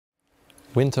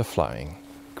Winter flying.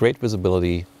 Great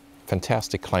visibility,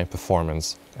 fantastic climb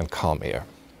performance, and calm air.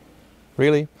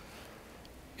 Really,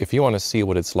 if you want to see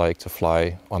what it's like to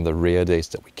fly on the rare days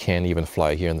that we can't even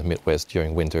fly here in the Midwest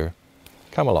during winter,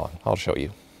 come along, I'll show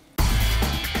you.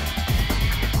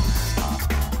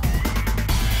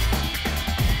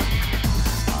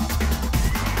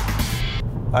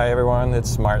 Hi everyone,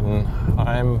 it's Martin.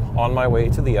 I'm on my way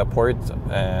to the airport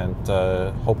and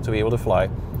hope to be able to fly.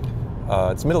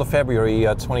 It's middle of February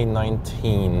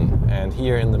 2019, and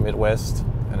here in the Midwest,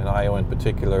 and in Iowa in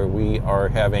particular, we are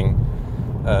having,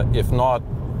 if not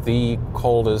the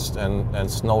coldest and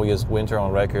snowiest winter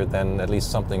on record, then at least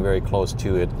something very close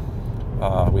to it.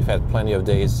 We've had plenty of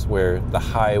days where the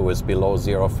high was below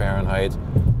 0 Fahrenheit.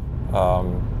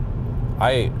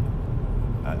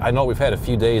 I know we've had a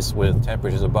few days with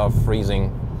temperatures above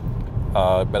freezing,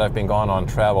 but I've been gone on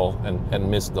travel and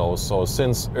missed those. So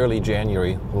since early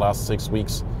January, the last 6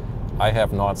 weeks, I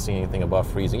have not seen anything above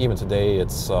freezing. Even today,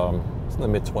 it's in the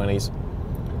mid-20s.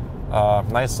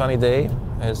 Nice sunny day,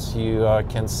 as you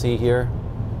can see here.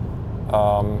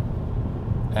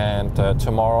 And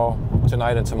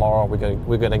tonight and tomorrow,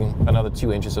 we're getting another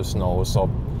 2 inches of snow. So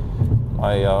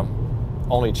my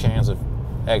only chance of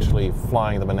actually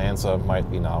flying the Bonanza might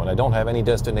be now. And I don't have any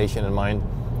destination in mind,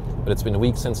 but it's been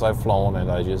weeks since I've flown,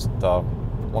 and I just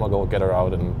want to go get her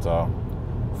out and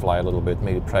fly a little bit,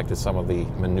 maybe practice some of the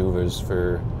maneuvers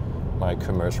for my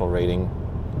commercial rating,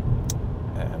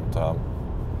 and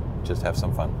just have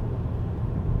some fun.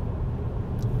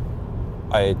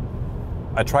 I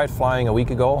tried flying a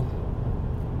week ago.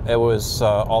 It was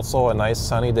also a nice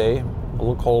sunny day, a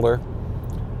little colder,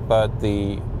 but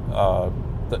the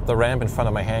ramp in front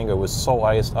of my hangar was so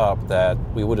iced up that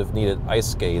we would have needed ice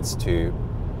skates to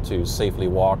safely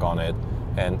walk on it,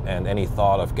 and any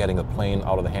thought of getting the plane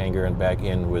out of the hangar and back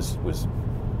in was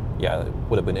yeah, it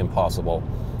would have been impossible.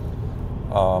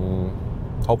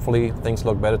 Hopefully things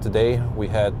look better today. We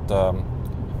had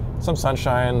some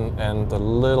sunshine and a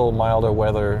little milder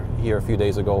weather here a few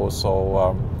days ago,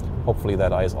 so hopefully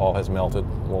that ice all has melted.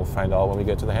 We'll find out when we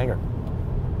get to the hangar.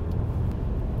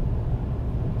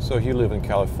 So if you live in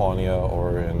California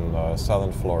or in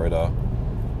southern Florida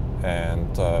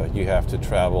and you have to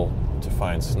travel to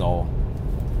find snow,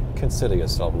 consider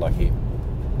yourself lucky.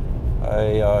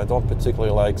 I don't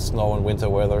particularly like snow and winter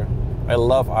weather. I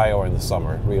love Iowa in the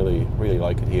summer, really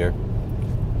like it here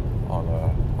on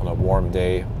a warm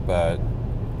day, but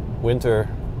winter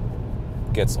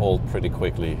gets old pretty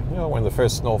quickly. You know, when the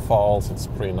first snow falls, it's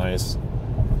pretty nice.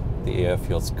 The air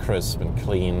feels crisp and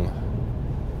clean.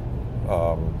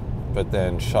 But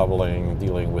then shoveling,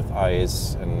 dealing with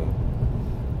ice, and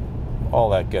all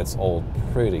that gets old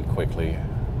pretty quickly.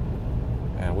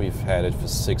 And we've had it for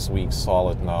 6 weeks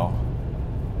solid now.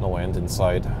 No end in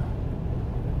sight.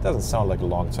 Doesn't sound like a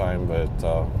long time,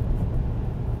 but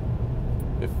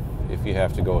if you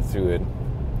have to go through it,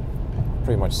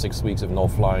 pretty much 6 weeks of no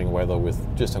flying weather with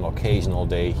just an occasional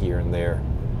day here and there,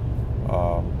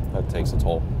 that takes a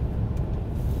toll.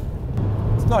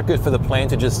 It's not good for the plane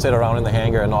to just sit around in the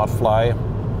hangar and not fly.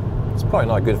 It's probably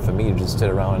not good for me to just sit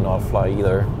around and not fly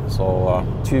either. So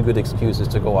 2 good excuses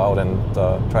to go out and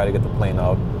try to get the plane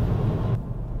out.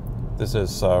 This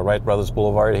is Wright Brothers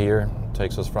Boulevard here. It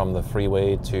takes us from the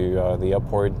freeway to the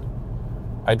airport.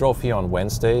 I drove here on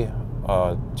Wednesday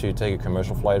to take a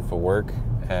commercial flight for work,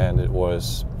 and it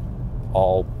was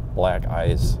all black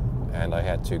ice, and I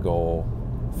had to go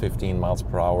 15 miles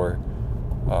per hour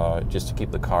just to keep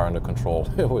the car under control.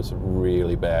 It was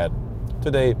really bad.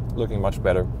 Today, looking much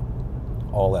better.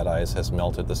 All that ice has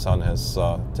melted. The sun has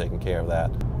taken care of that.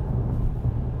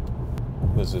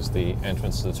 This is the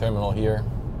entrance to the terminal here.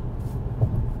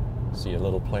 See a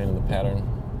little plane in the pattern.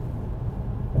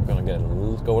 We're going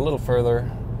to go a little further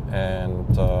and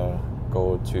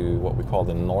go to what we call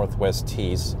the Northwest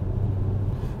Tees.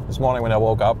 This morning when I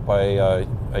woke up, I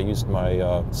used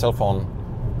my cell phone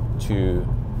to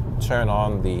turn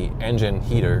on the engine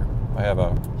heater. I have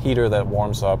a heater that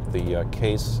warms up the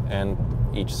case and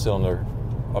each cylinder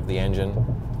of the engine.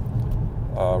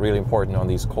 Really important on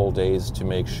these cold days to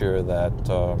make sure that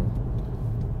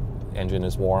engine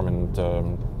is warm, and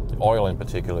the oil in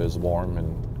particular is warm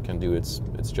and can do its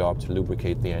job to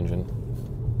lubricate the engine.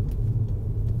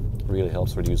 Really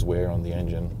helps reduce wear on the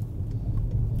engine.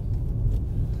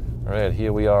 All right,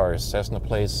 here we are, Cessna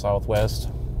Place Southwest.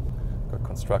 Got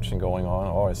construction going on.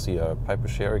 Oh, I see a Piper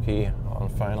Cherokee on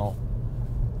final.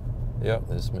 Yep,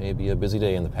 this may be a busy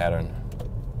day in the pattern.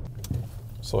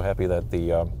 So happy that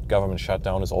the government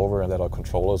shutdown is over and that our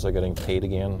controllers are getting paid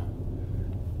again.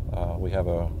 We have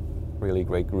a really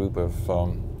great group of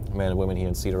men and women here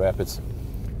in Cedar Rapids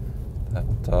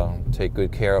that take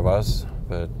good care of us,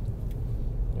 but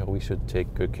you know, we should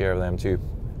take good care of them too.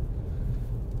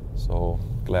 So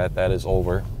glad that is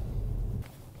over.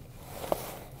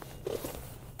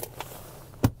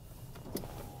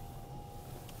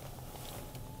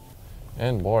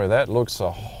 And boy, that looks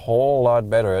a whole lot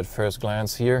better at first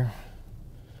glance here.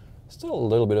 Still a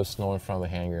little bit of snow in front of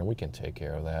the hangar, and we can take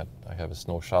care of that. I have a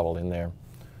snow shovel in there,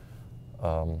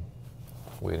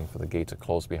 waiting for the gate to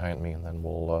close behind me, and then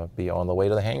we'll be on the way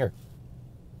to the hangar.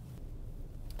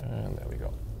 And there we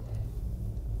go.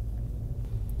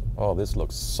 Oh, this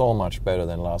looks so much better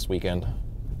than last weekend.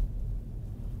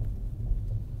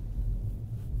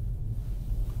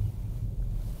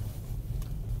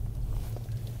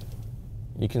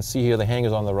 You can see here the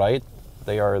hangars on the right.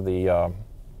 They are the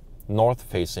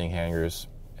north-facing hangars,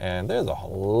 and there's a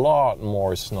lot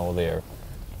more snow there.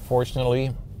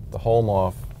 Fortunately, the home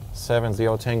of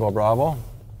 70 Tango Bravo,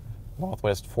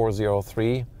 Northwest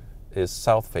 403, is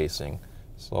south-facing.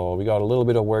 So we got a little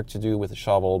bit of work to do with the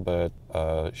shovel, but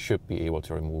should be able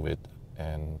to remove it.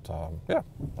 And yeah,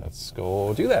 let's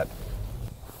go do that.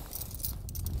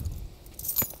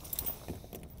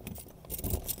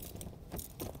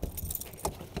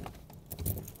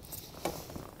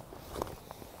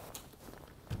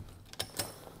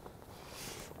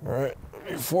 All right,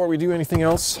 before we do anything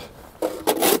else,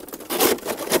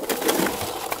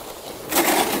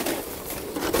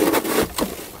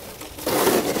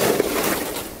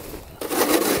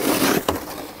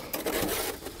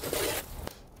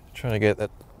 trying to get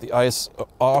the ice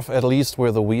off at least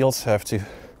where the wheels have to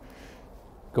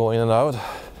go in and out.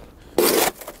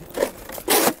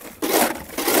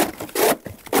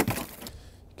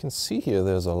 You can see here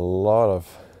there's a lot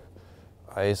of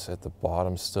ice at the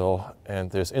bottom still,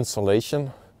 and there's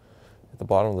insulation at the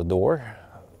bottom of the door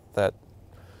that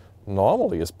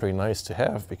normally is pretty nice to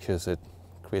have because it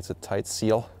creates a tight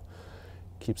seal,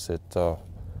 keeps it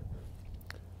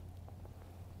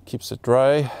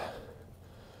dry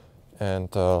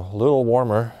and a little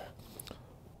warmer.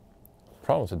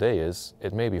 Problem today is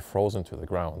it may be frozen to the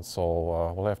ground,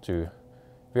 so we'll have to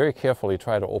very carefully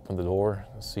try to open the door,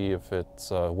 see if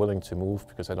it's willing to move,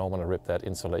 because I don't want to rip that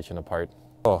insulation apart.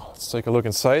 Oh, let's take a look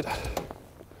inside,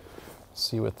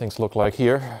 see what things look like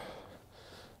here.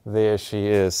 There she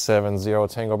is, 70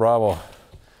 Tango Bravo.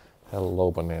 Hello,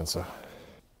 Bonanza.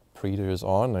 Preheater is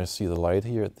on. I see the light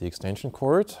here at the extension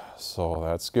cord, so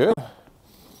that's good.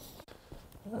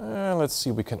 And let's see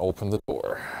if we can open the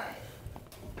door.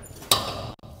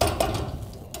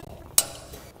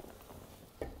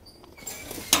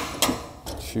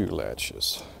 Two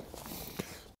latches.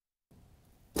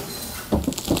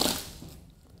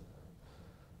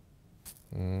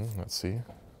 Let's see.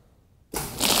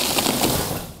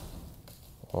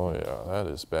 Oh yeah, that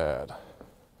is bad.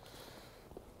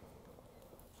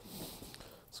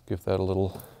 Let's give that a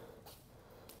little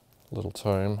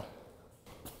time.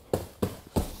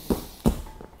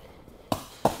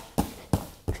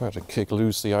 Try to kick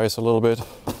loose the ice a little bit.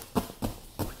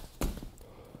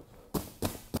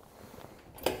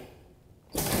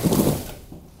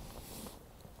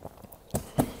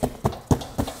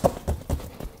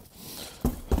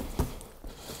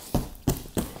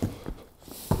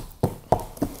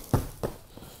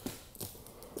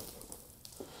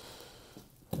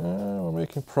 We're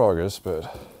making progress,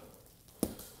 but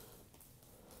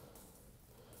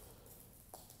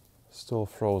still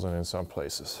frozen in some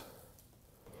places.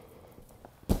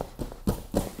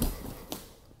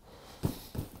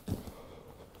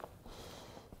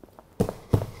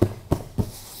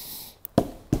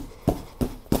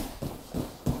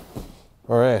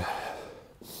 All right, I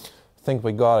think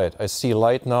we got it. I see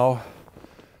light now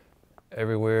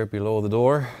everywhere below the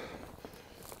door.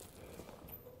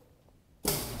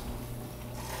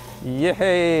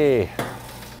 Yay!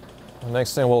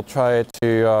 Next thing we'll try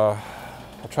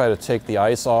to take the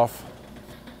ice off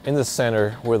in the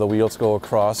center where the wheels go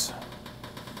across,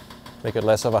 make it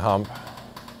less of a hump.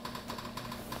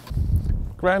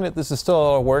 Granted, this is still a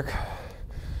lot of work,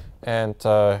 and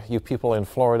you people in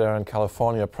Florida and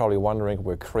California are probably wondering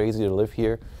we're crazy to live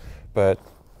here, but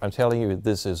I'm telling you,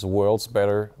 this is worlds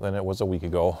better than it was a week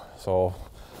ago. So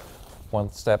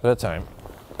one step at a time.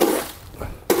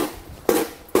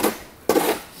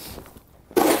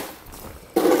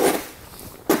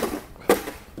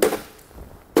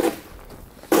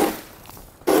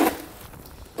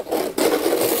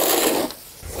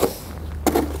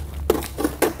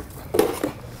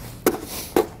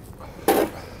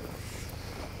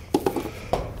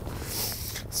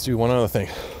 Let's do one other thing.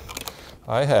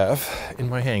 I have in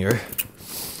my hangar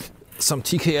some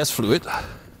TKS fluid.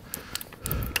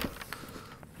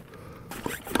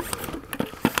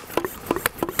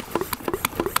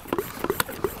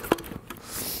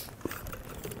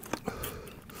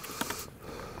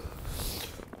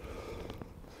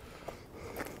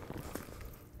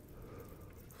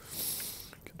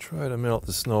 Try to melt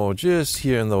the snow just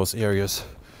here in those areas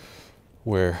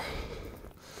where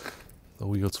the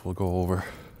wheels will go over.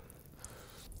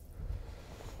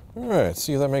 All right,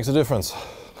 see if that makes a difference.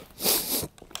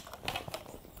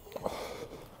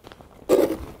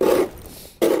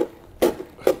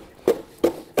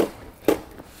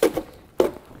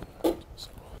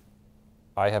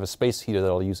 I have a space heater that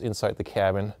I'll use inside the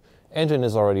cabin. Engine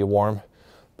is already warm,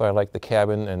 but I like the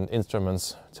cabin and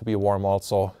instruments to be warm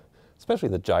also, especially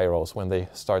the gyros when they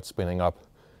start spinning up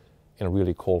in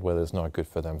really cold weather is not good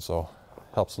for them, so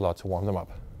helps a lot to warm them up.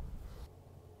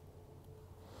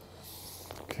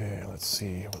 Okay, let's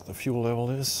see what the fuel level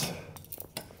is.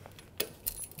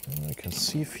 I can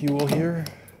see fuel here.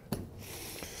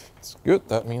 It's good,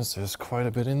 that means there's quite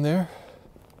a bit in there.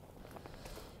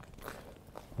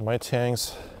 My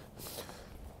tanks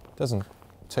doesn't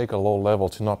take a low level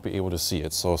to not be able to see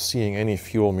it, so seeing any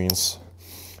fuel means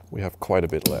we have quite a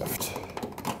bit left.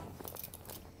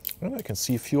 And I can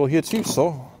see fuel here too,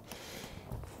 so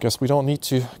guess we don't need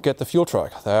to get the fuel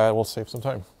truck. That will save some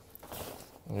time.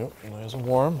 Yep, nice and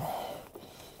warm.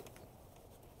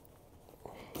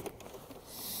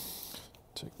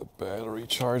 Take the battery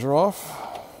charger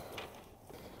off.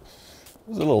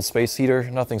 There's a little space heater,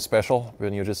 nothing special,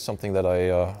 but just something that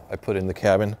I put in the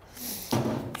cabin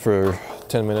for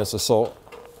 10 minutes or so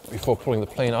before pulling the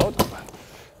plane out.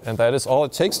 And that is all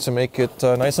it takes to make it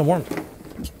nice and warm.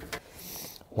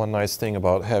 One nice thing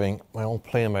about having my own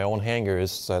plane in my own hangar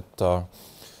is that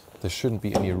there shouldn't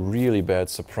be any really bad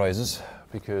surprises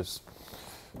because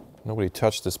nobody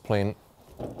touched this plane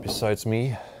besides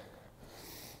me.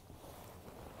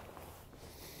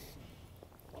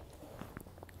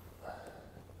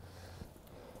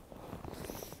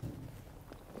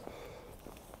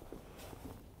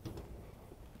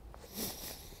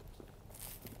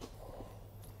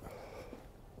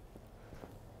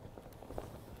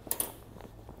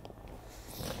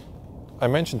 I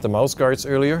mentioned the mouse guards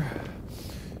earlier.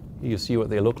 You see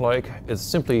what they look like. It's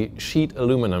simply sheet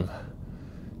aluminum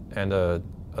and a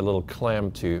little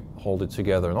clamp to hold it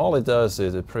together. And all it does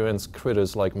is it prevents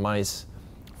critters like mice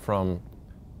from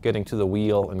getting to the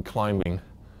wheel and climbing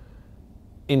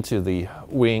into the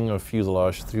wing or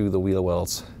fuselage through the wheel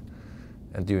wells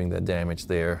and doing that damage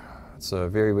there. It's a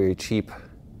very, very cheap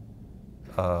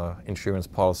insurance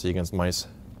policy against mice.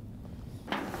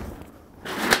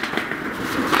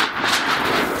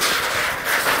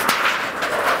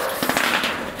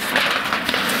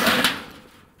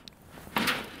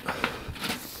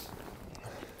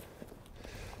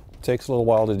 Takes a little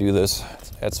while to do this.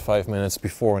 It's 5 minutes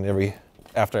before and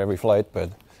after every flight,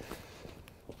 but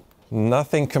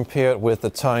nothing compared with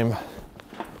the time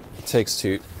it takes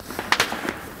to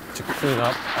clean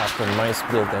up after mice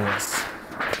build their nests.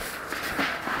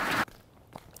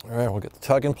 All right, we'll get the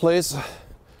tug in place.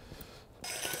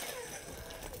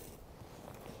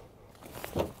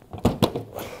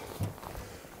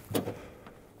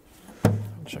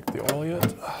 Check the oil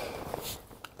yet.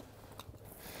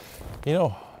 You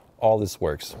know, all this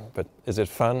works, but is it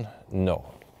fun? No.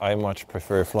 I much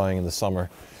prefer flying in the summer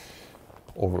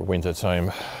over winter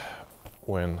time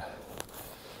when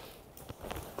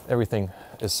everything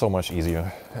is so much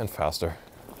easier and faster.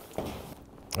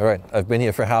 All right, I've been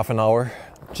here for half an hour,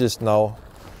 just now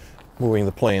moving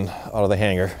the plane out of the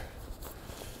hangar.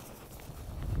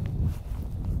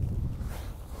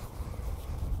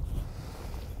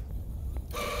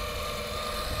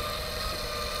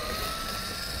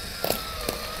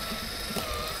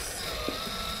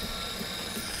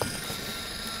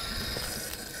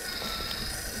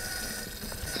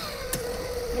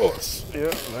 Yeah,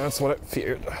 that's what I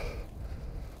feared.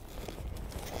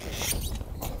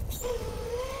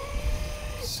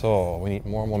 So we need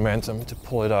more momentum to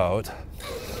pull it out.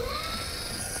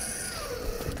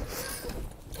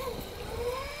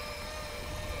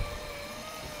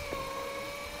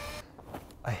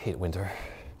 I hate winter.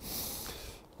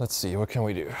 Let's see, what can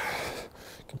we do?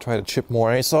 Can try to chip more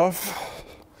ice off.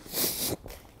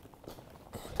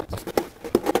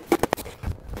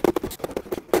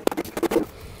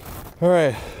 All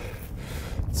right,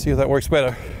 let's see if that works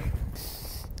better.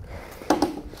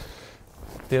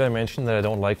 Did I mention that I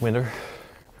don't like winter?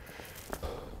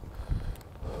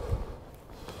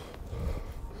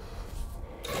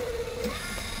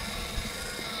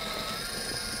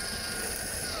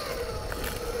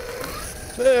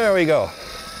 There we go.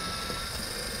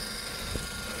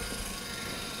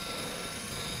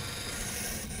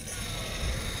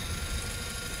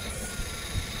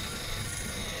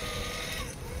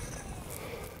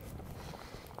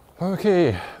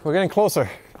 Okay, we're getting closer.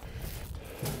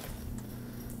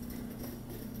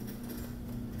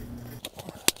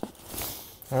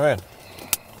 All right,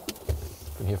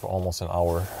 been here for almost an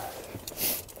hour.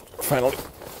 Finally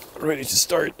ready to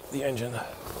start the engine.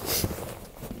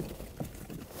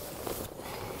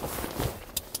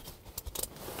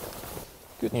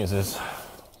 Good news is,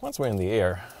 once we're in the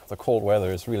air, the cold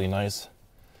weather is really nice.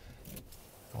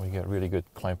 We get really good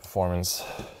climb performance,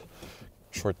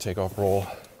 short takeoff roll.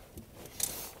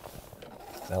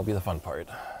 That'll be the fun part.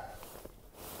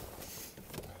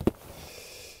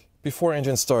 Before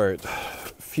engine start,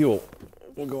 fuel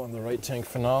will go on the right tank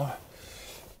for now.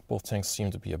 Both tanks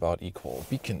seem to be about equal.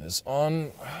 Beacon is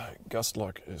on, gust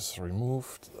lock is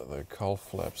removed, the cowl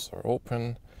flaps are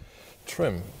open,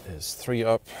 trim is 3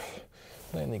 up,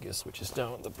 landing gear switch is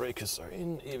down, the breakers are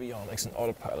in, avionics and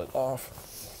autopilot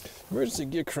off, emergency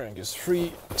gear crank is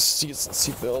free, seats and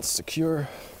seat belts secure,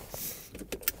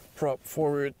 prop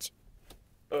forward,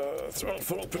 throttle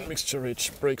foot open, mixture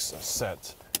rich, brakes are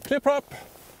set. Clear prop!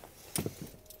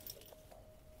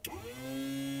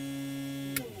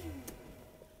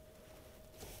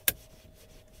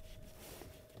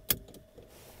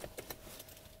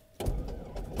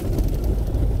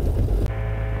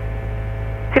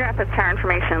 Cedar Rapids Tower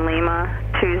Information,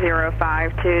 Lima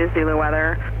 2052 Zulu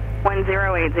weather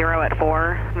 1080 at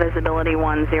 4, visibility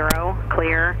 10,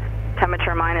 clear,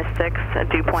 temperature -6,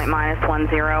 dew point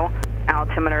 -10,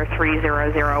 altimeter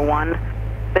 3001,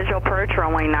 visual approach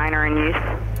runway 9 are in use,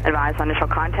 advise on initial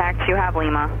contact, you have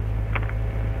Lima.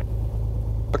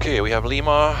 Okay, we have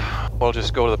Lima, we'll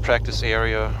just go to the practice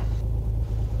area.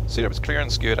 Cedar Rapids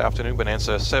clearance, good afternoon,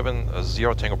 Bonanza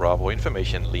 70 Tango Bravo,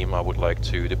 information, Lima would like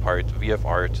to depart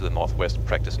VFR to the northwest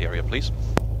practice area, please.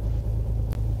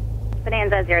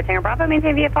 Bonanza 0 Tango Bravo,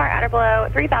 maintain VFR at or below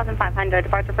 3,500,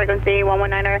 departure frequency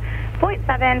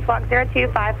 119.7, squawk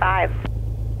 0255.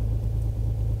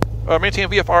 Maintain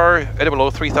VFR at or below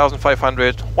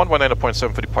 3,500,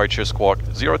 119.7 for departure, squawk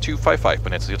 0255,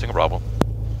 Bonanza 0 Tango Bravo.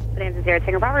 Bonanza 0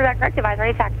 Tango Bravo, back correct, advise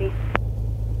ready taxi.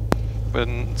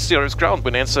 Cedar Rapids ground,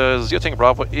 Bonanza 0 Tango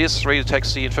Bravo is ready to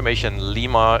taxi, information,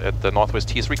 Lima at the northwest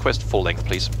T's request, full length,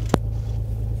 please.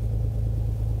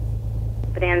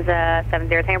 Bonanza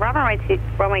 70 Tango Bravo,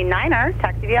 runway 9er,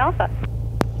 taxi via Alpha.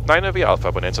 9er via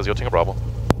Alpha, Bonanza 0 Tango Bravo.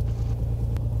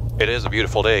 It is a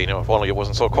beautiful day, you know, if only it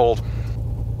wasn't so cold.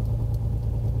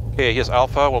 Okay, here's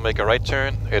Alpha, we'll make a right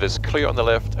turn. It is clear on the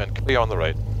left and clear on the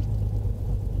right.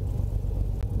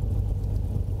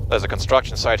 There's a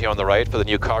construction site here on the right for the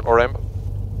new cargo ramp.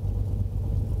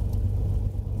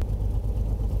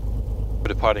 We're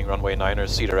departing runway 9er,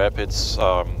 Cedar Rapids.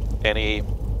 Any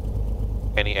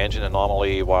engine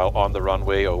anomaly while on the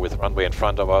runway or with runway in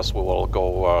front of us, we will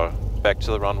go back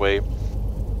to the runway.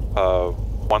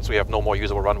 Once we have no more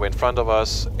usable runway in front of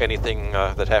us, anything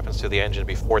that happens to the engine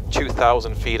before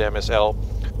 2,000 feet MSL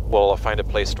will find a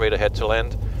place straight ahead to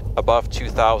land. Above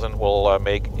 2,000, we'll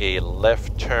make a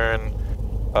left turn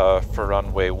for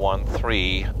runway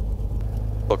 13.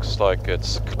 Looks like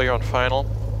it's clear on final.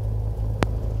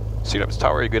 Cedar Rapids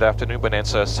Tower, good afternoon.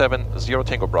 Bonanza 70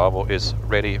 Tango Bravo is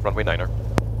ready, runway 9er.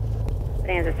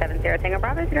 Bonanza 70 Tango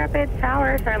Bravo, Cedar Rapids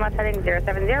Tower, starting left heading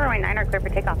 070, runway 9er, clear for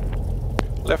takeoff.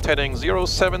 Left heading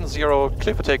 070,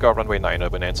 clear for takeoff, runway 9er,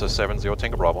 Bonanza 70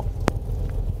 Tango Bravo.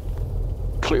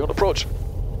 Clear on approach.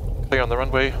 Clear on the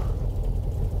runway.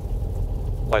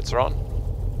 Lights are on.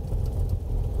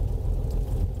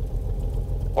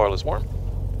 Oil is warm.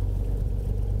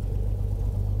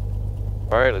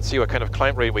 Alright, let's see what kind of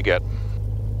climb rate we get.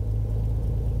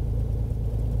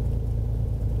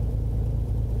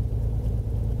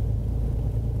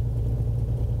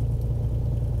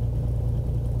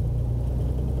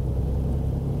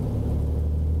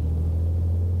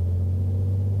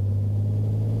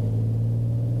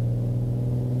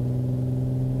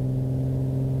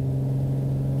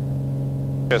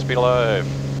 Yes, be alive.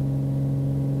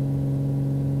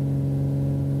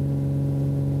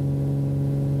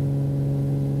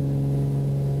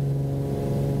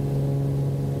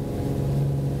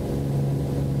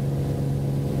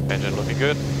 Engine looking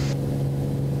good.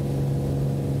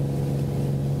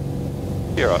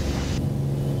 Gear up.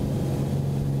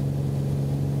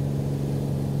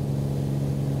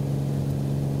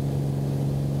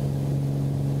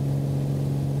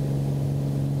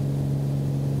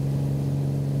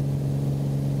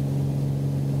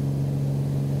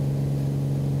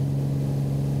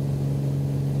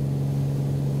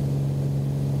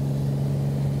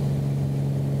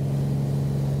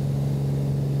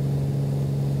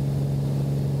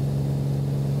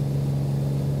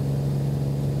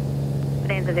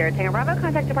 Bonanza 0 Tango Bravo,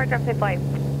 contact departure update flight.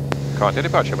 Contact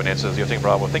departure, Bonanza 0 Tango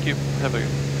Bravo. Thank you. Have a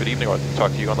good evening, or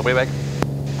talk to you on the way back.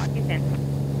 Talk to you soon.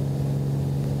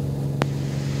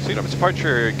 Cedar Rapids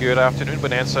departure, good afternoon,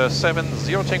 Bonanza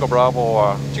 70 Tango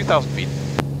Bravo, 2,000 feet.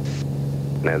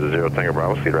 Bonanza 0 Tango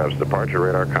Bravo, Cedar Rapids departure,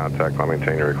 radar contact, while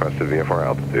maintaining your requested VFR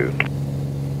altitude.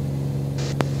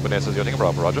 Bonanza 0 Tango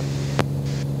Bravo, roger.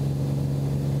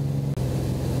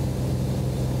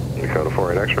 Dakota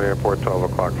 48 X-ray, airport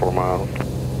 12 o'clock, 4 miles.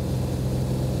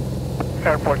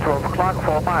 Airport 12 o'clock,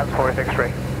 4 miles, 48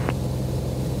 X-ray.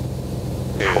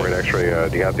 48 X-ray,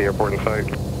 do you have the airport in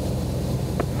sight?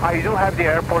 I do have the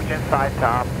airport in sight,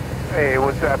 Tom. It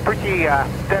was pretty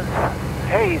dense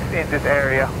haze in this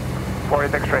area,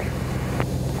 48 X-ray.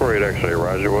 48 X-ray,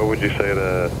 roger. What would you say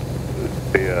the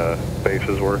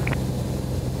bases were?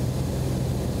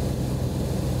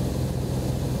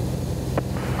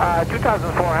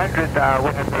 2,400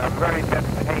 with a very dense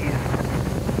haze,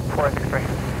 48 X-ray.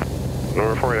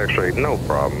 Number 48 X-ray, no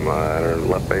problem.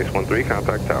 Left base 13,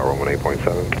 contact tower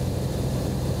 18.7.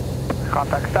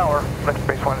 Contact tower, left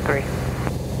base 13.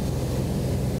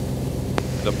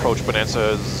 Approach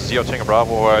Bonanza 0 Tango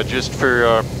Bravo, just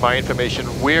for my information,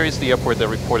 where is the airport that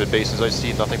reported bases? I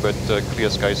see nothing but clear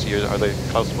skies here. Are the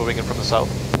clouds moving in from the south?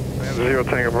 0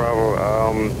 Tango Bravo,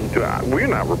 we're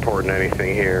not reporting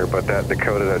anything here, but that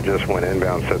Dakota that just went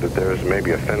inbound said that there's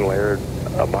maybe a thin layer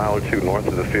a mile or two north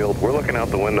of the field. We're looking out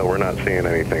the window, we're not seeing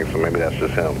anything, so maybe that's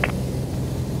just him.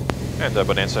 And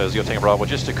Bonanza 0 Tango Bravo,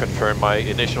 just to confirm, my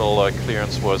initial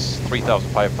clearance was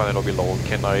 3,500 or below.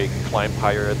 Can I climb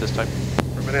higher at this time?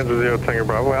 For Bonanza 0 Tango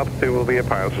Bravo, altitude will be at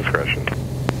pilot's discretion.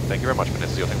 Thank you very much,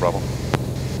 Bonanza 0 Tango Bravo.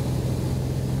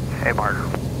 Hey, Mark.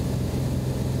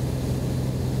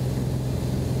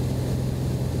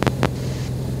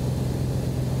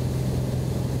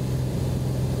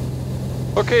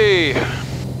 Okay,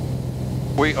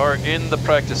 we are in the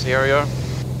practice area.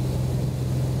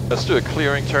 Let's do a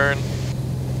clearing turn.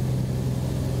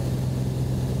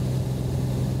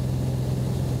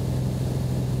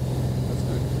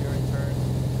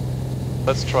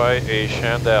 Let's try a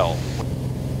Chandelle.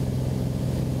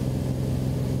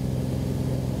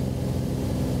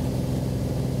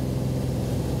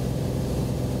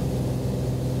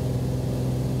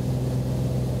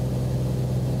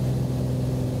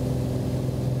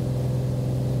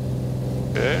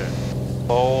 Okay,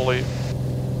 slowly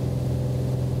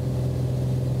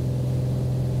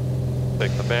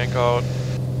take the bank out,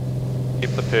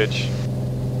 keep the pitch.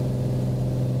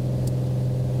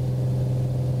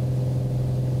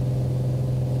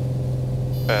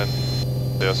 And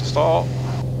there's a stall.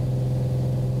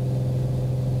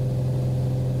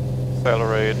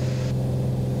 Accelerate.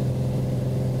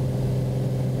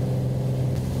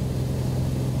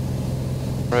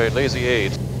 Right, lazy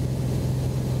 8.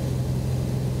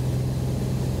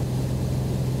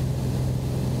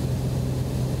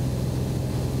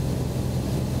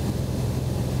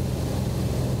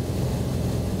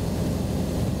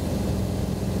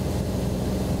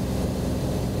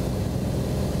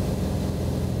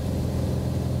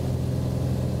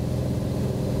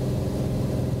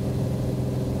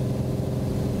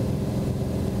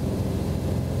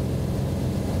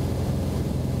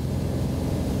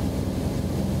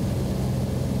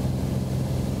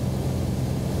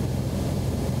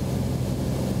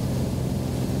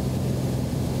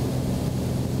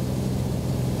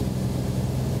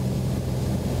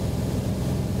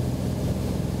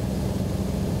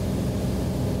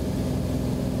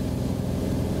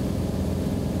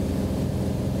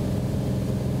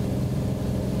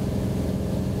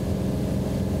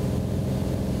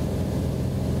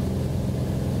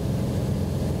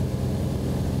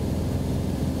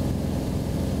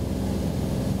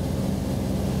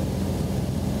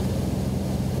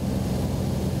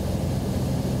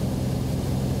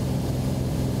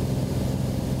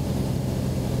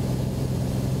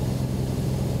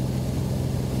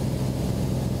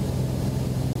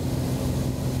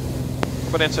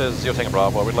 Bonanza 0 Tango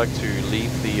Bravo, I would like to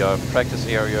leave the practice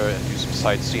area and do some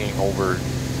sightseeing over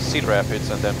Cedar Rapids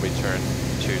and then return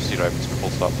to Cedar Rapids for full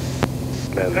stop.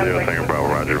 Bonanza 0 Tango Bravo,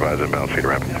 roger, advise inbound Cedar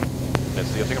Rapids.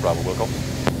 Bonanza 0 Tango Bravo, welcome.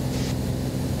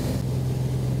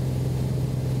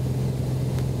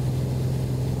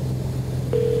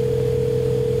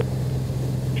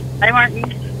 Hi,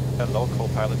 Martin. Hello,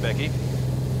 co-pilot Becky.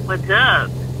 What's up?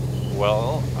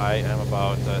 Well, I am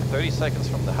about 30 seconds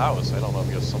from the house. I don't know if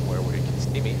you're somewhere where you can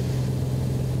see me.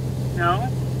 No?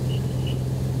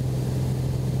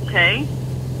 Okay.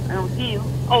 I don't see you.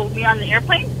 Oh, me on the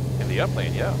airplane? In the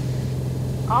airplane, yeah.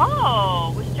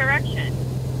 Oh, which direction?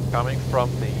 Coming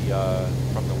from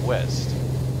the west,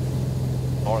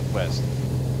 northwest.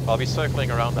 I'll be circling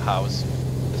around the house.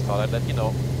 Just thought I'd let you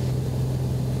know.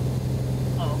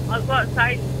 Oh, I'll go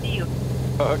outside and see you.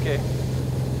 Okay.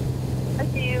 I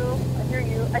see you. I hear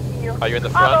you. I see you. Are you in the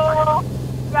front? Oh,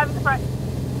 yeah, I'm in the front.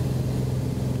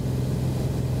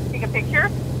 Take a picture?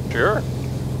 Sure.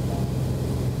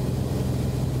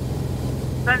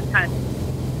 That's kind of...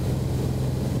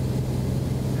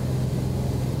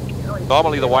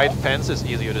 Normally the white fence is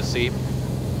easier to see.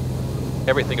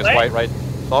 Everything is What? white, right?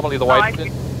 Normally the Oh, white. I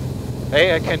see.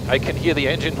 Hey, I can hear the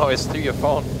engine noise through your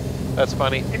phone. That's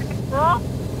funny. Cool.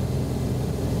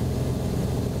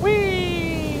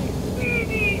 Whee!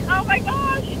 Whee! Oh my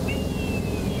gosh!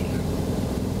 Whee!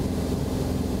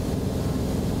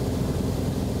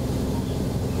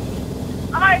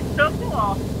 Oh, it's so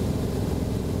cool.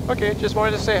 Okay, just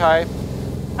wanted to say hi.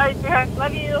 Alright, sweetheart,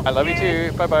 love you. I love you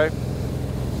too. Bye bye.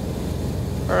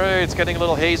 All right, it's getting a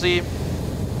little hazy.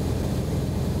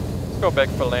 Let's go back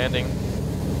for landing.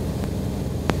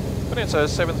 But it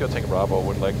says 70 Tango Bravo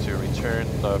would like to return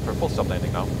for full stop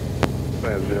landing now.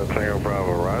 0 Tango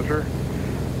Bravo, roger.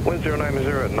 Wind 090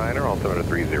 at 9er, altimeter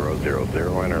 3000,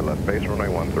 enter left base runway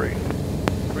 13.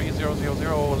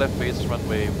 3000, left base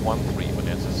runway 13,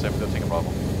 Bonanza 70 Tango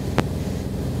Bravo.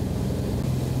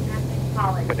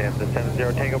 Bonanza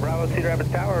 70 Tango Bravo, Cedar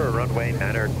Rapids Tower, runway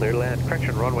 9er, clear to land.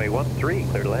 Correction, runway 13,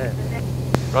 clear to land.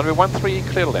 Runway 13,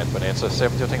 clear to land, Bonanza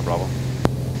 70 Tango Bravo.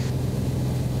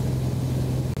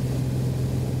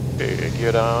 Okay,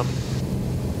 gear down.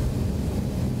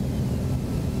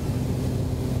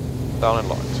 Down and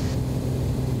locked.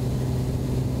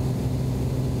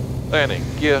 Landing,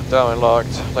 gear down and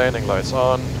locked, landing lights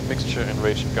on, mixture and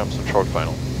rage comes to short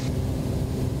final.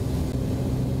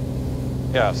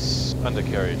 Yes,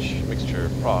 undercarriage, mixture,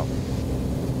 prop.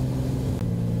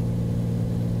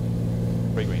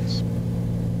 3 greens.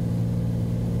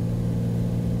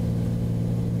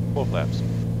 Full flaps.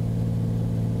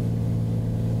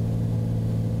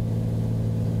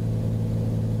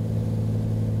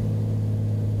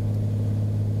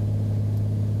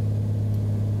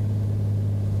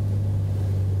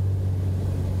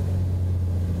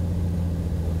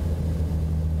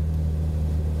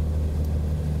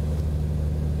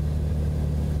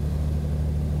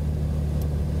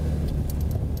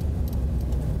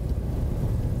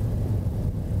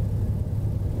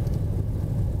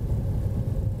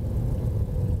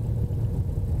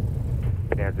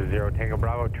 Bonanza 0 Tango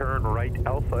Bravo, turn right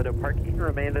Alpha to parking,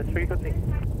 remain this frequency.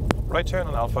 Right turn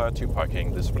on Alpha 2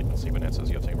 parking, this frequency, Bonanza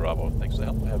 0 Tango Bravo. Thanks for the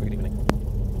help, have a good evening.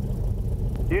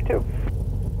 You too.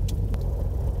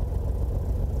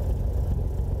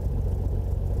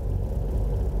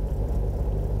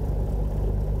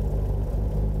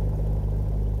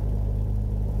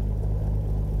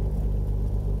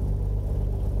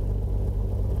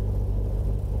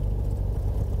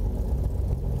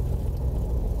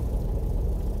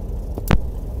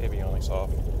 Avionics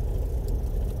off.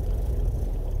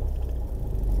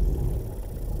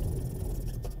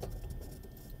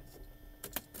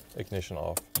 Ignition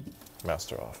off.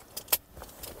 Master off.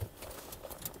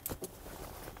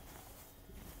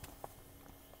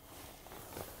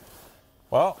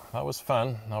 Well, that was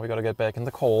fun. Now we gotta get back in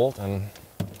the cold and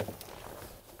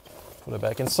put it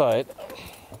back inside.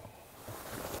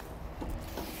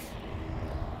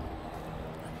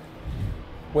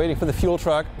 Waiting for the fuel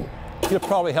truck. He'll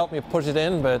probably help me push it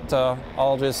in, but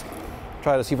I'll just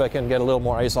try to see if I can get a little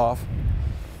more ice off.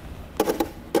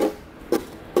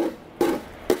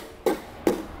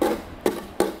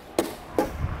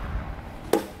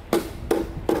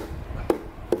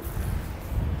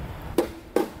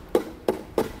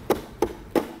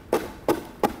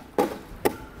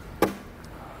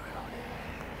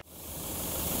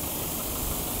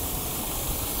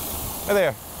 Hi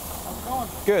there. How's it going?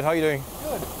 Good, how are you doing?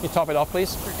 Good. Can you top it off,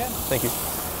 please? Sure can. Thank you.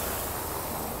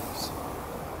 Was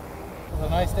it a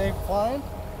nice day flying?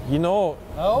 You know,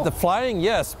 No? the flying,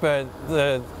 yes, but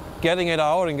the getting it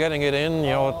out and getting it in, you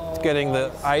know, getting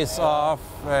the ice off,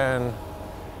 and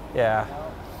yeah.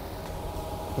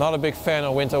 Not a big fan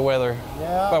of winter weather.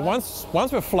 Yeah. But once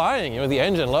we're flying, you know, the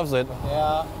engine loves it.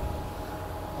 Yeah.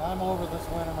 I'm over this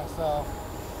winter myself.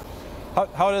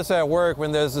 How does that work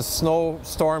when there's a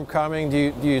snowstorm coming?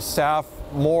 Do you staff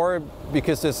more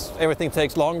because everything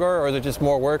takes longer, or is it just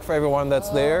more work for everyone that's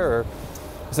there? Or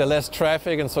is there less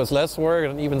traffic and so it's less work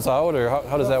and it evens out? Or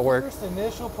how does that work? The first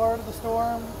initial part of the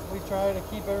storm, we try to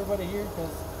keep everybody here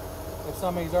because if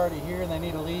somebody's already here and they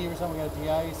need to leave or something, we got to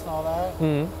de-ice and all that.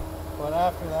 Mm-hmm. But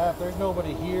after that, if there's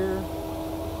nobody here,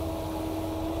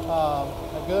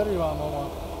 a good or you want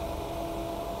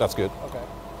one? That's good. Okay.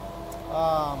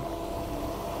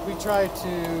 We try to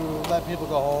let people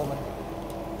go home, and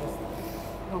there's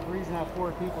no reason to have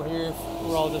 4 people here if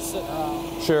we're all just sitting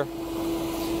around. Sure.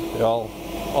 Yeah,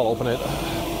 I'll open it.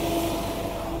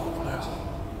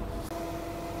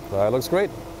 That looks great.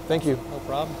 Thank you. No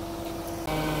problem.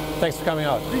 Thanks for coming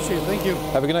out. Appreciate it. Thank you.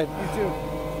 Have a good night. You too.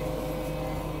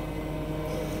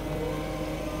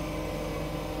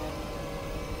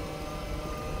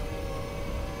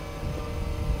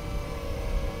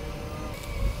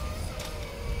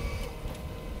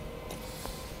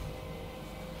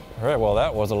 All right, well,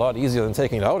 that was a lot easier than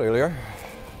taking it out earlier.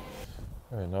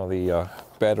 All right, now the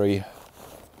battery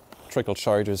trickle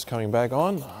charge is coming back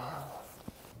on.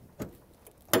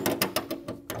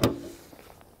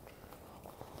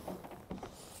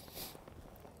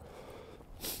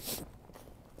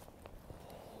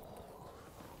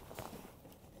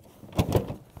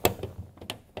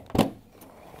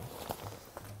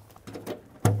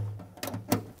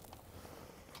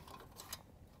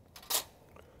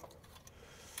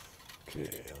 Okay,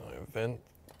 I vent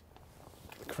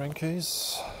the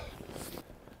crankcase.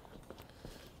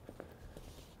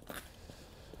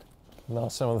 Now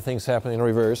some of the things happen in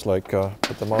reverse, like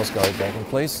put the mouse guard back in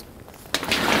place.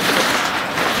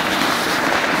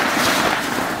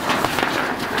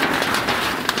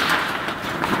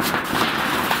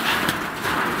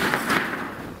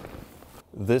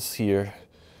 This here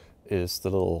is the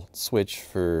little switch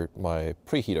for my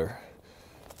preheater.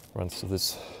 Runs to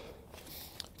this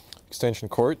extension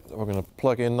cord that we're going to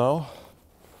plug in now.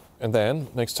 And then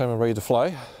next time I'm ready to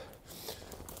fly,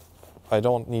 I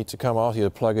don't need to come out here to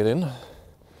plug it in.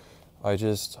 I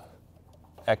just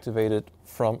activate it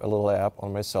from a little app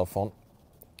on my cell phone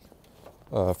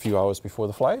a few hours before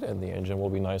the flight, and the engine will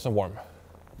be nice and warm.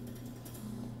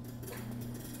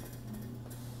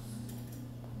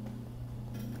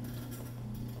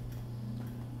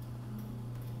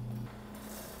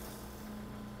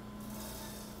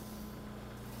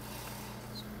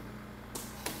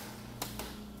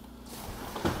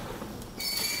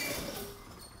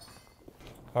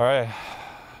 All right,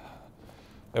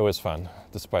 it was fun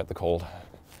despite the cold,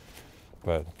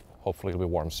 but hopefully it'll be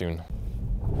warm soon.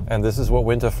 And this is what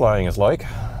winter flying is like.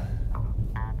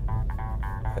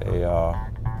 I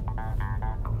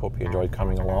hope you enjoyed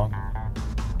coming along.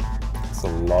 It's a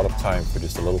lot of time for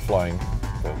just a little flying,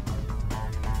 but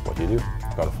what do?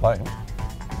 Gotta fly.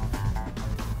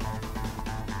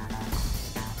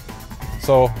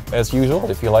 So, as usual,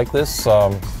 if you like this,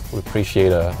 would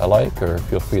appreciate a like, or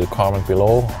feel free to comment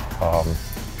below.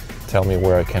 Tell me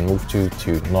where I can move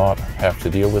to not have to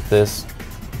deal with this.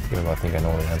 Even though I think I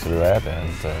know the answer to that. And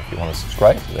if you want to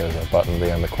subscribe, there's a button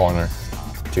there in the corner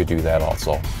to do that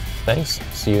also. Thanks.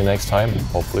 See you next time.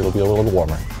 Hopefully it'll be a little bit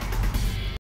warmer.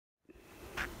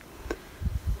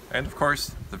 And of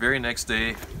course, the very next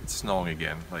day, it's snowing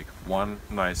again. Like one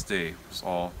nice day was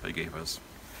all they gave us.